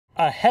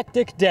a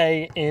hectic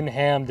day in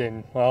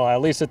Hamden. Well, at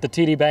least at the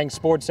TD Bank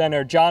Sports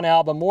Center. John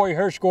Alba, Morey,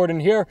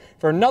 Hershgordon here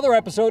for another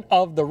episode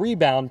of The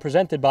Rebound,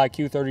 presented by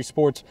Q30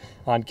 Sports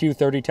on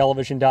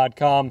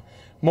Q30television.com.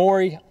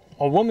 Morey,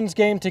 a women's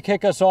game to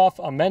kick us off,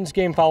 a men's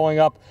game following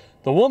up.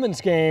 The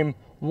women's game,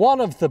 one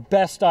of the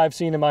best I've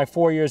seen in my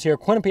 4 years here.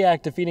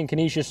 Quinnipiac defeating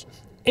Canisius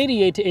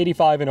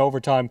 88-85 in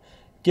overtime.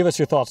 Give us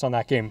your thoughts on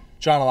that game.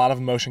 John, a lot of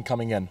emotion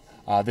coming in.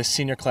 This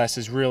senior class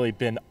has really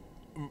been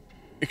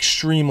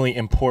extremely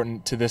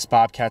important to this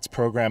Bobcats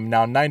program.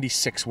 Now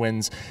 96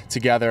 wins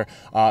together.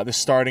 The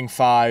starting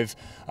five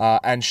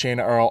and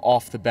Shayna Earl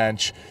off the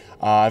bench.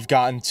 I've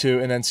gotten to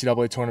an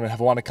NCAA tournament, have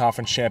won a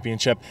conference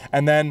championship,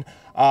 and then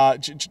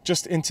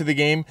just into the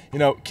game, you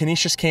know,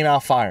 Canisius came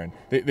out firing.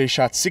 They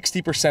shot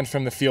 60%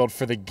 from the field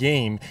for the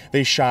game.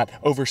 They shot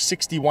over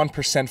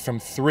 61% from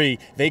three.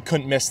 They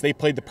couldn't miss. They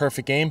played the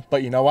perfect game,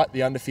 but you know what?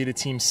 The undefeated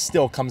team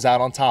still comes out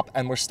on top,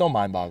 and we're still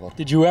mind-boggled.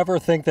 Did you ever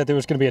think that there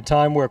was going to be a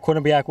time where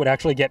Quinnipiac would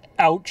actually get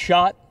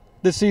outshot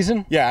this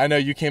season? Yeah, I know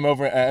you came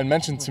over and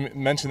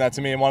mentioned that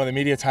to me in one of the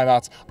media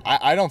timeouts.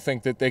 I don't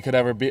think that they could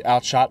ever be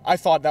outshot. I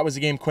thought that was a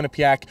game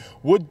Quinnipiac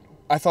would.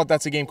 I thought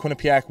that's a game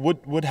Quinnipiac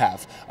would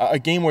have. A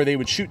game where they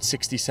would shoot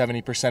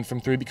 60-70%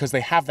 from three because they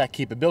have that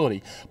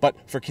capability. But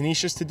for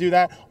Canisius to do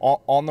that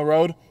on the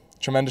road,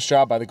 tremendous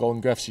job by the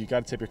Golden Griffs. You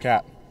got to tip your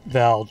cap.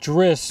 Val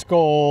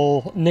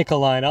Driscoll,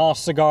 Nicolai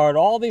Ostergaard,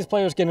 all these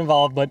players get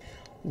involved, but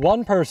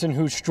one person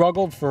who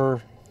struggled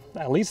for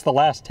at least the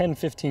last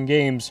 10-15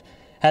 games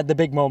had the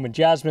big moment.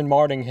 Jasmine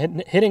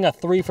Martin hitting a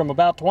three from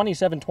about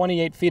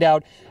 27-28 feet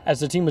out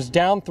as the team was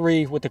down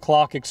three with the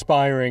clock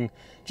expiring.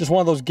 Just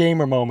one of those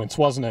gamer moments,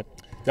 wasn't it?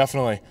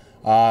 Definitely.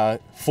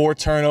 4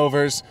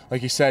 turnovers,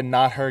 like you said,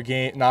 not her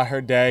game, not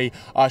her day.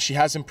 She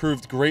has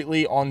improved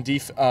greatly on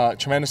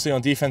tremendously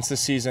on defense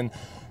this season,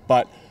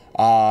 but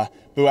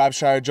Boo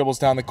Abshire dribbles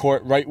down the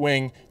court, right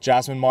wing.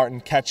 Jasmine Martin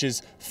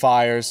catches,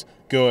 fires,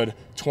 good.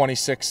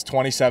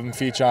 26-27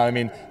 feet, John. I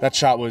mean, that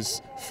shot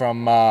was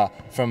from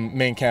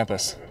main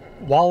campus.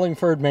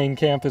 Wallingford main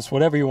campus,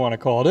 whatever you want to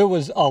call it. It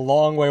was a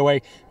long way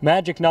away.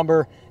 Magic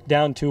number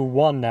down to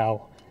 1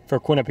 now for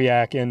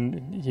Quinnipiac,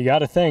 and you got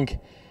to think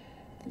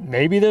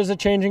maybe there's a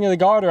changing of the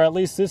guard, or at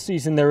least this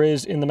season there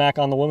is in the MAC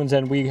on the women's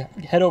end. We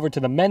head over to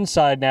the men's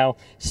side now.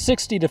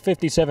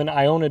 60-57,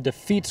 Iona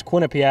defeats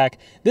Quinnipiac.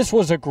 This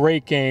was a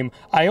great game.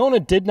 Iona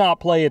did not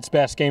play its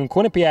best game.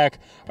 Quinnipiac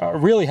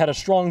really had a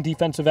strong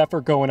defensive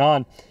effort going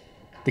on.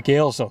 The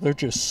Gales, though, they're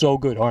just so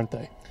good, aren't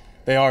they?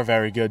 They are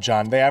very good,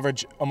 John. They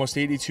average almost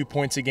 82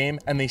 points a game,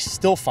 and they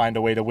still find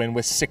a way to win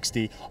with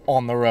 60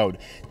 on the road.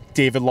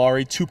 David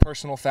Laurie, 2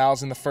 personal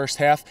fouls in the first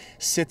half,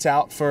 sits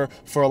out for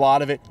a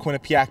lot of it.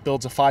 Quinnipiac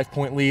builds a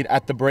 5-point lead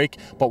at the break,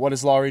 but what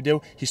does Laurie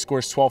do? He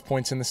scores 12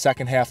 points in the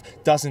second half,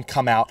 doesn't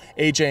come out.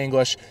 AJ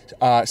English,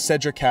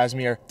 Cedric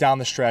Casimir down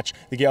the stretch.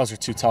 The Gales are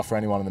too tough for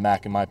anyone in the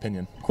MAC, in my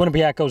opinion.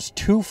 Quinnipiac goes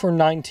 2 for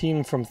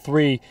 19 from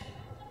 3.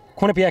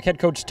 Quinnipiac head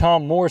coach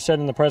Tom Moore said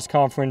in the press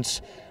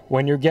conference,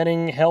 when you're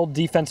getting held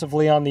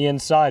defensively on the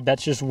inside,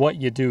 that's just what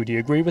you do. Do you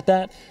agree with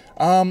that?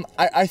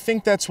 I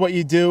think that's what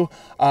you do,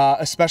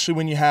 especially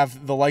when you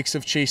have the likes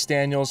of Chase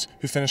Daniels,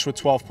 who finished with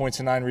 12 points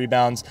and 9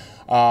 rebounds,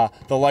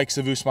 the likes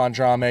of Usman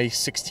Drame,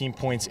 16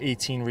 points,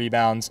 18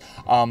 rebounds.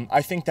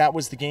 I think that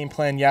was the game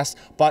plan, yes,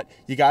 but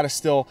you got to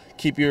still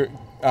keep your,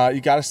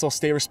 you got to still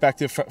stay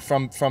respected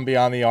from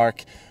beyond the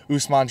arc.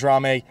 Usman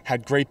Drame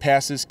had great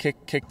passes,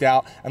 kicked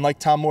out, and like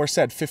Tom Moore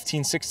said,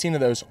 15, 16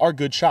 of those are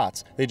good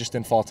shots. They just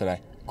didn't fall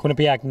today.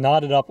 Quinnipiac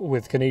knotted up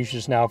with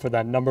Canisius now for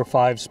that number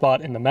 5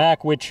 spot in the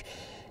MAC, which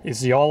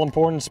is the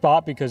all-important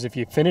spot because if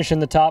you finish in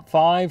the top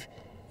 5,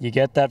 you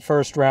get that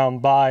first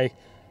round bye.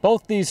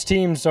 Both these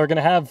teams are going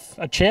to have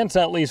a chance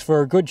at least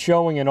for a good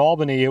showing in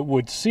Albany, it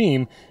would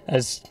seem.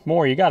 As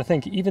more, you got to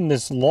think even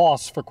this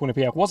loss for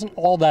Quinnipiac wasn't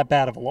all that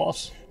bad of a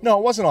loss. No,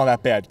 it wasn't all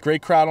that bad.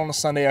 Great crowd on a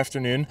Sunday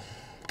afternoon,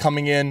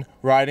 coming in,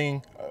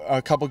 riding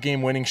a couple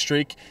game winning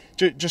streak,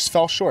 just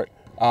fell short.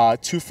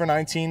 2 for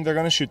 19, they're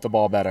going to shoot the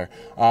ball better.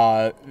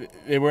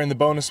 They were in the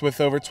bonus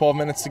with over 12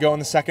 minutes to go in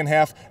the second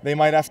half. They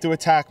might have to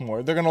attack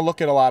more. They're going to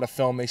look at a lot of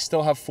film. They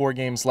still have 4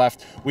 games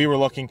left. We were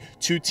looking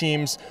 2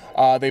 teams.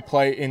 They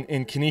play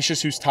in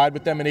Canisius, who's tied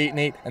with them at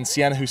 8-8, and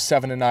Siena, who's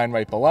 7-9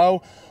 right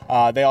below.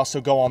 They also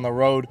go on the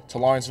road to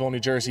Lawrenceville, New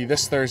Jersey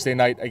this Thursday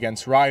night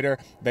against Ryder.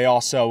 They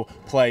also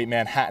play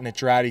Manhattan at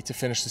Dratty to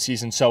finish the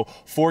season. So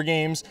 4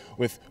 games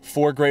with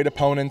 4 great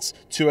opponents,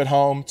 2 at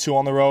home, 2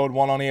 on the road,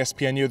 1 on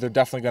ESPNU. They're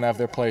definitely going to have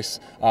their place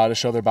to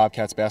show their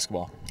Bobcats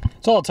basketball.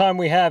 That's all the time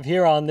we have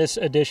here on this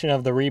edition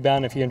of The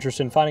Rebound. If you're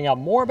interested in finding out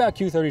more about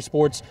Q30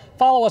 Sports,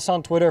 follow us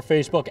on Twitter,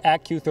 Facebook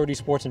at Q30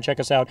 Sports, and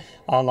check us out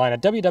online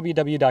at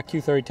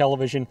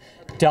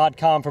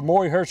www.q30television.com. For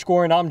Morey,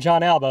 Hershgordon, I'm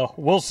John Alba.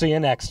 We'll see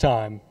you next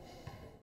time.